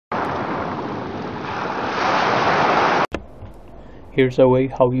Here's a way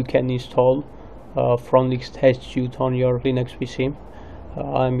how you can install phoronix-test-suite on your Linux PC.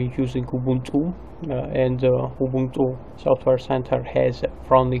 I'm using Ubuntu, and Ubuntu Software Center has a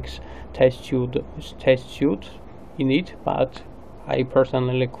phoronix-test-suite in it, but I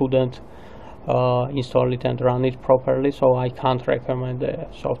personally couldn't install it and run it properly, so I can't recommend the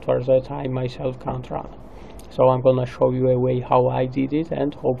software that I myself can't run. So I'm gonna show you a way how I did it,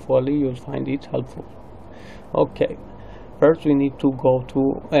 and hopefully you'll find it helpful. Okay, first we need to go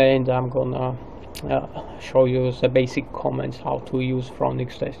to, and I'm gonna show you the basic commands how to use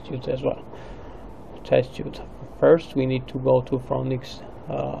phoronix-test-suite as well. Test-suite. First we need to go to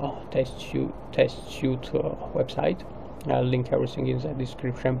phoronix-test-suite website. I'll link everything in the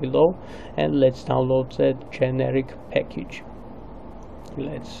description below, and let's download the generic package.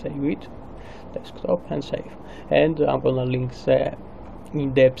 Let's save it, desktop, and save. And I'm gonna link the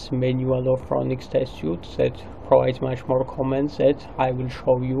in-depth manual of phoronix-test-suite that provides much more commands that I will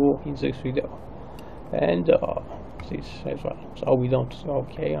show you in this video, and this as well. So we don't,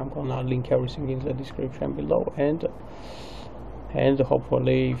 okay, I'm gonna link everything in the description below, and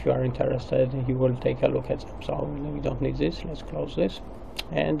hopefully if you are interested you will take a look at them. So we don't need this. Let's close this,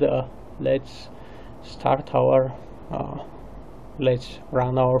 and let's start our let's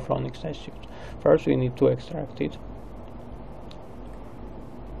run our phoronix-test-suite. First we need to extract it.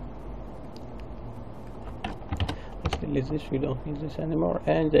 Let's delete this, we don't need this anymore.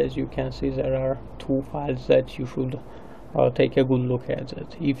 And as you can see, there are two files that you should take a good look at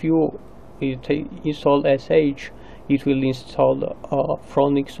it. If you install sh, it will install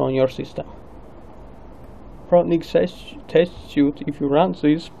phoronix on your system. Phoronix-test-suite, if you run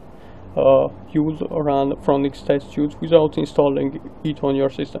this, you will run phoronix-test-suite without installing it on your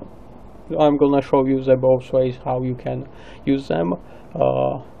system. I'm gonna show you the both ways how you can use them.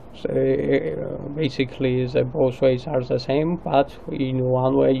 Basically the both ways are the same, but in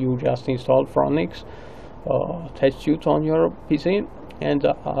one way you just install phoronix-test-suite on your PC, and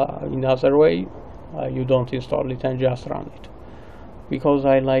in other way you don't install it and just run it. Because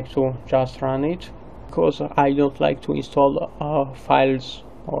I like to just run it, because I don't like to install files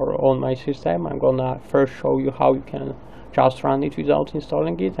on my system, I'm gonna first show you how you can just run it without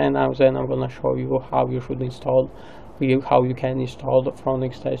installing it, and then I'm gonna show you how you should install, how you can install the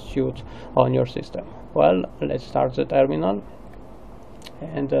phoronix-test-suite on your system. Well, let's start the terminal,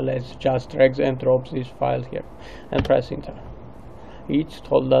 and let's just drag and drop this file here and press enter. It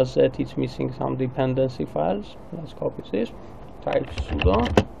told us that it's missing some dependency files. Let's copy this, type sudo,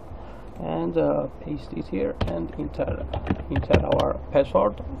 and paste it here, and enter our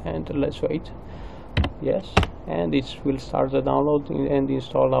password, and let's wait. Yes, and it will start the download and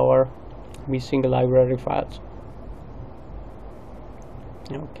install our missing library files.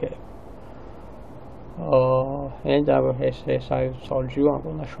 Okay, and as I told you, I'm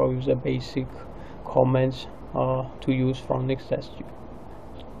gonna show you the basic commands to use phoronix-test-suite.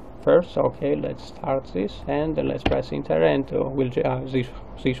 First, okay, let's start this, and let's press enter, and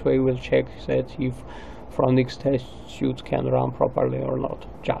this way we'll check that if phoronix-test-suite can run properly or not.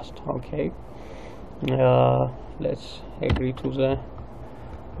 Just okay. Let's agree to the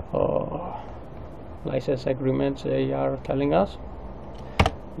license agreement they are telling us.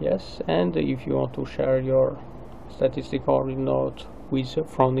 Yes, and if you want to share your statistic or not with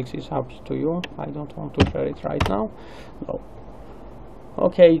phoronix, is up to you. I don't want to share it right now. No.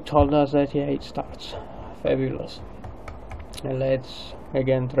 Okay, it told us that yeah, it starts. Fabulous. And let's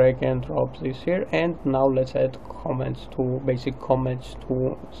again drag and drop this here, and now let's add comments to basic comments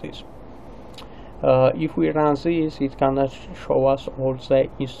to this. If we run this, it gonna show us all the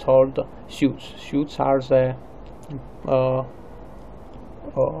installed suites. Suites are the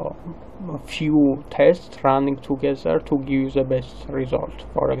few tests running together to give you the best result.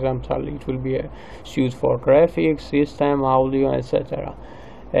 For example, it will be a suite for graphics, system, audio, etc.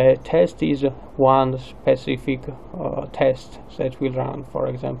 A test is one specific test that will run. For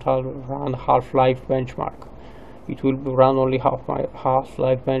example, run half-life benchmark. It will run only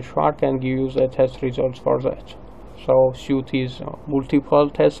half-life benchmark and give you the test results for that. So suite is multiple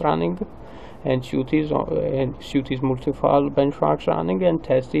tests running, and suite is multiple benchmarks running, and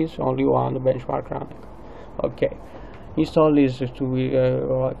test is only one benchmark running. Okay, install is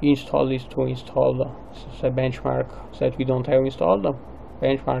to install the benchmark that we don't have installed. The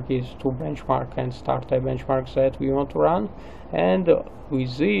benchmark is to benchmark and start a benchmark that we want to run, and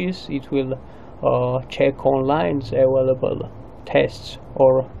with this it will check online the available tests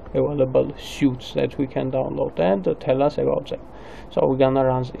or available suites that we can download and tell us about them. So we're gonna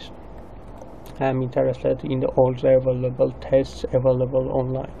run this. I'm interested in all the available tests available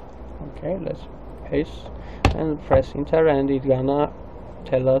online. Okay, let's paste and press enter, and it's gonna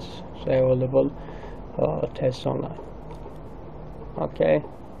tell us the available tests online. Okay,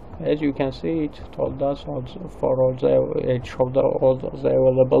 as you can see, it told us also it showed all the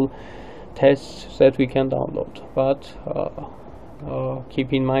available tests that we can download, but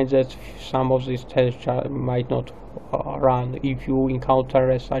keep in mind that some of these tests might not run. If you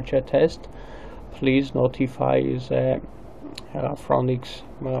encounter such a test, please notify the phoronix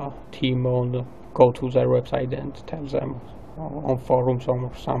team on go to their website and tell them on forums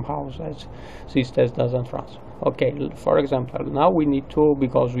or somehow that this test doesn't run. Okay, for example, now we need to,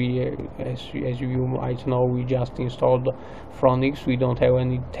 because we as you might know, we just installed phoronix, we don't have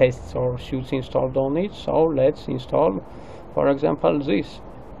any tests or suites installed on it, so let's install, for example, this.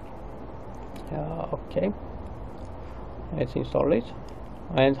 Okay, let's install it.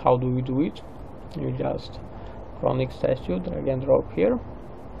 And how do we do it? You just phoronix-test-suite, drag and drop here.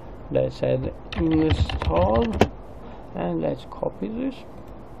 Let's add install, and let's copy this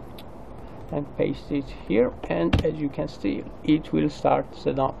and paste it here, and as you can see, it will start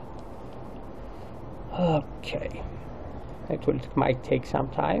the download. Okay, might take some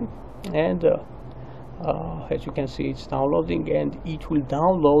time, and as you can see, it's downloading, and it will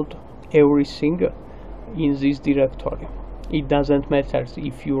download everything in this directory. It doesn't matter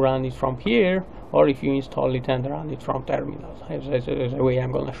if you run it from here or if you install it and run it from terminal, as the way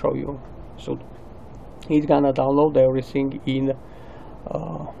I'm gonna show you soon. It's gonna download everything in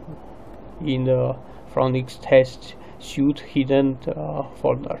the phoronix-test-suite hidden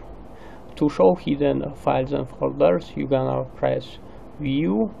folder. To show hidden files and folders, you're gonna press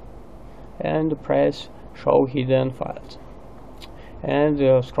view and press show hidden files, and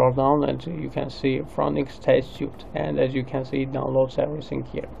scroll down, and you can see phoronix-test-suite, and as you can see, it downloads everything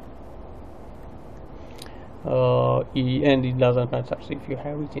here. And it doesn't matter if you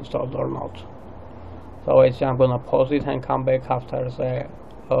have it installed or not. So I'm gonna pause it and come back after the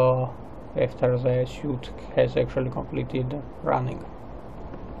suite has actually completed running.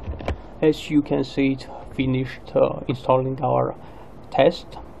 As you can see, it finished installing our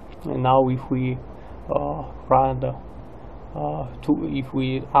test, and now if we if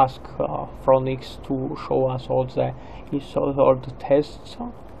we ask phoronix to show us all the installed tests,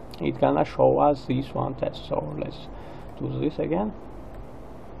 it's gonna show us this one test. So let's do this again.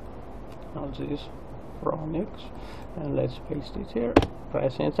 Now this phoronix, and let's paste it here,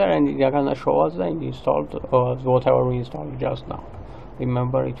 press enter, and it's gonna show us the installed whatever we installed just now.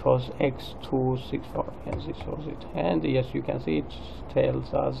 Remember, it was x264, yes, this was it. And yes, you can see it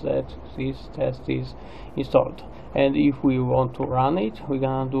tells us that this test is installed, and if we want to run it, we're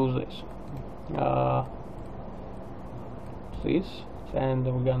gonna do this and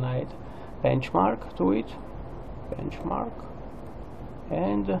we're gonna add benchmark to it, benchmark,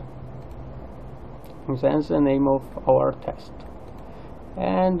 and then the name of our test,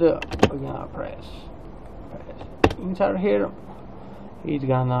 and we're gonna press enter here. It's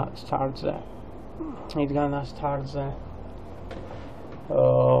gonna start the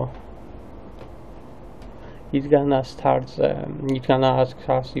it's gonna ask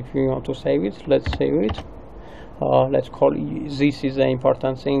us if we want to save it. Let's save it. Let's call it, this is the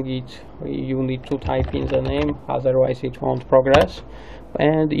important thing, you need to type in the name, otherwise it won't progress.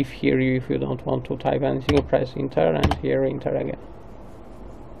 And if you don't want to type anything, press enter, and here enter again.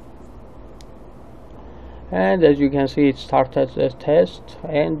 And as you can see, it started the test,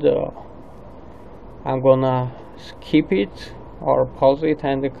 and I'm gonna skip it or pause it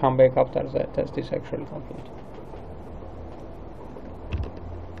and come back after the test is actually complete.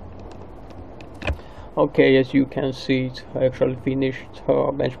 Okay, as you can see, it actually finished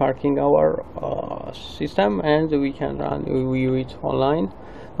benchmarking our system, and we can view it online.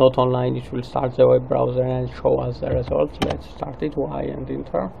 Not online, it will start the web browser and show us the results. Let's start it, Y and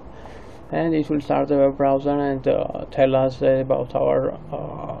enter, and it will start the web browser and tell us about our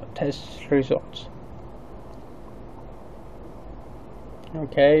test results.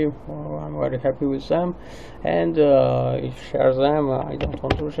 Okay, well, I'm very happy with them, and share them. I don't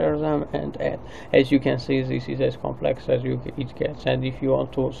want to share them, and add. As you can see, this is as complex as it gets. And if you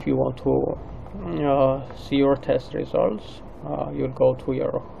want to see your test results, you'll go to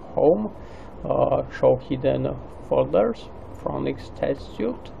your home, show hidden folders,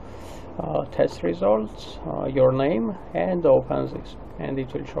 phoronix-test-suite, test results, your name, and open this, and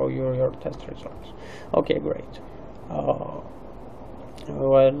it will show you your test results. Okay, great.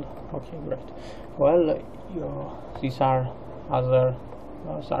 These are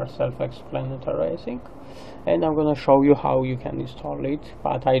self-explanatory, I think, and I'm gonna show you how you can install it,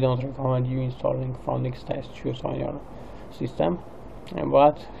 but I don't recommend you installing phoronix-test-suite on your system.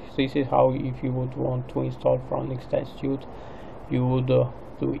 But this is how, if you would want to install phoronix-test-suite, you would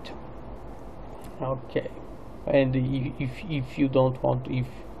do it. Okay, and if you don't want, if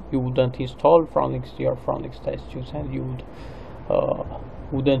you wouldn't install your phoronix-test-suite, and you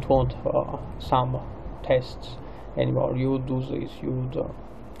wouldn't want some tests anymore, you would do this. You would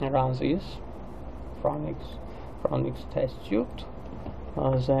run this phoronix-test-suite,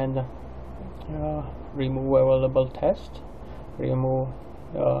 then remove available test, remove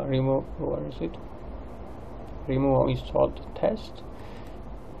where is it, remove installed test,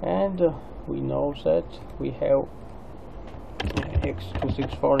 and we know that we have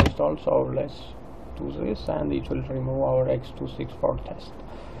x264 installed, so let's do this, and it will remove our x264 test.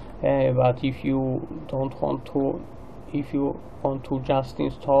 But if you don't want to, if you want to just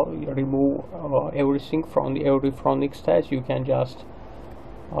remove everything from every phoronix test, you can just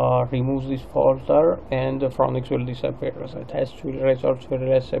remove this folder, and the phoronix will disappear. The test results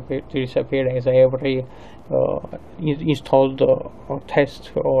will disappear as every installed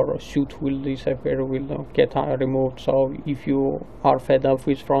test or suite will disappear, will get removed. So if you are fed up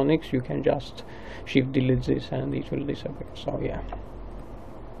with phoronix, you can just shift delete this and it will disappear. So yeah.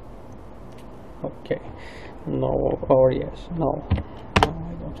 Okay, no, or yes, no, I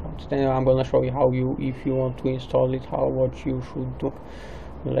don't want. Then I'm gonna show you how you, if you want to install it, what you should do.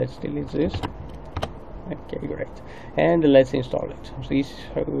 Let's delete this. Okay, great, and let's install it. This is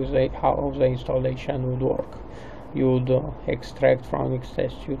how the installation would work. You would extract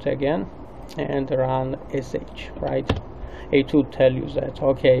phoronix-test-suite again and run sh, right? It would tell you that,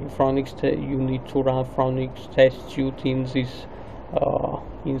 okay, you need to run phoronix-test-suite in this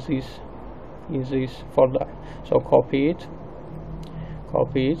folder. So copy it,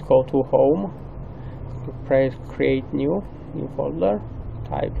 go to home, press create new folder,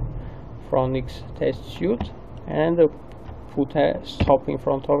 type phoronix-test-suite, and put a stop in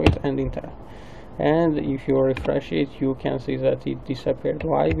front of it and enter. And if you refresh it, you can see that it disappeared.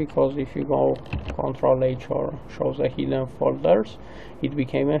 Why? Because if you go Ctrl H or show the hidden folders, it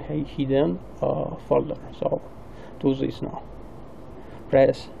became a hidden folder. So do this now.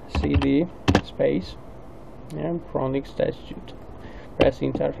 Press CD space and phoronix-test-suite. Press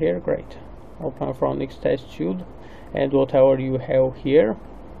enter here. Great. Open phoronix-test-suite, and whatever you have here,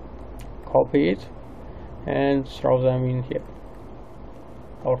 copy it and throw them in here,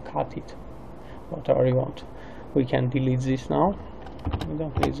 or cut it, whatever you want. We can delete this now. We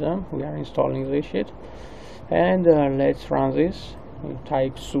don't need them. We are installing this shit, and let's run this. We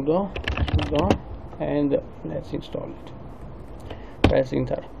type sudo, and let's install it. Press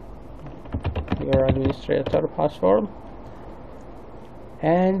enter. Your administrator password,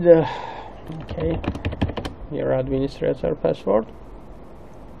 and okay, your administrator password,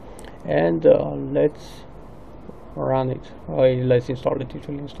 and let's run it. Let's install it. It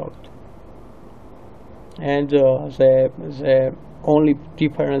will install it. And the only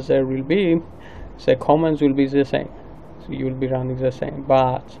difference there will be, the commands will be the same, so you will be running the same,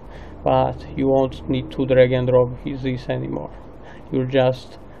 but you won't need to drag and drop this anymore. You'll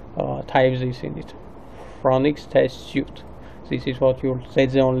just type this in it, phoronix-test-suite. This is what you'll.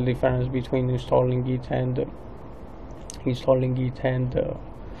 That's the only difference between installing it and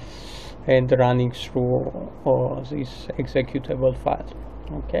running through this executable file.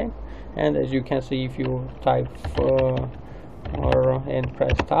 Okay, and as you can see, if you type and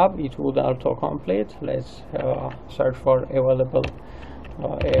press tab, it would autocomplete. Let's search for available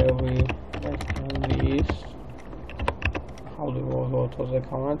every list. How do we go to the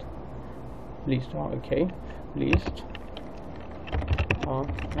command? List. Okay, list.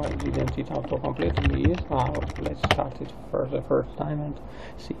 Why didn't it autocomplete? List. Let's start it for the first time and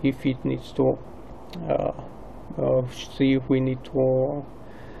see if it needs to see if we need to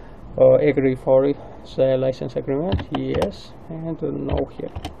agree for it, the license agreement. Yes, and no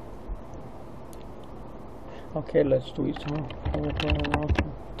here. Okay, let's do it.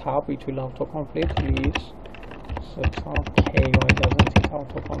 Tab, it will autocomplete. Please. Okay, why doesn't it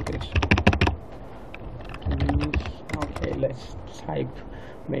autocomplete? Please. Okay, let's type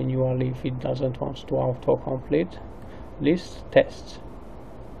manually if it doesn't want to autocomplete. List tests.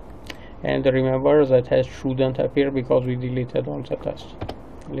 And remember, the test shouldn't appear because we deleted all the tests.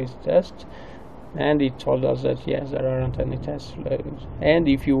 List test, and it told us that yes, there aren't any tests. And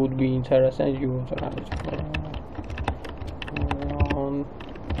if you would be interested, you would run it on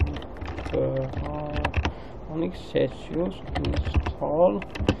phoronix-test-suite install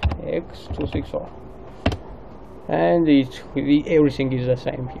x264, and everything is the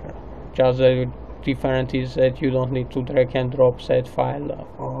same here. Just the difference is that you don't need to drag and drop that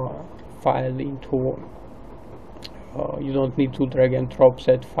file into you don't need to drag and drop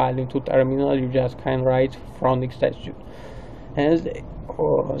that file into terminal. You just can write phoronix-test-suite, and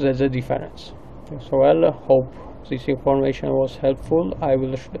that's the difference. So well, hope this information was helpful. I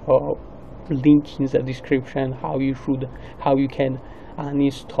will link in the description how you can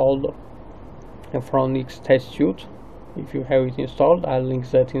uninstall phoronix-test-suite. If you have it installed, I'll link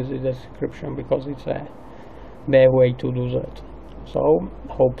that in the description because it's a better way to do that. So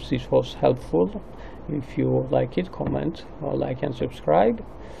hope this was helpful. If you like it, comment, like and subscribe,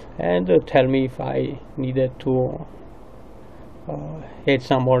 and tell me if I needed to add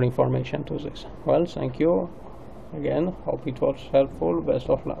some more information to this. Well, thank you again, hope it was helpful. Best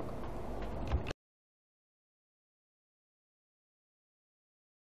of luck.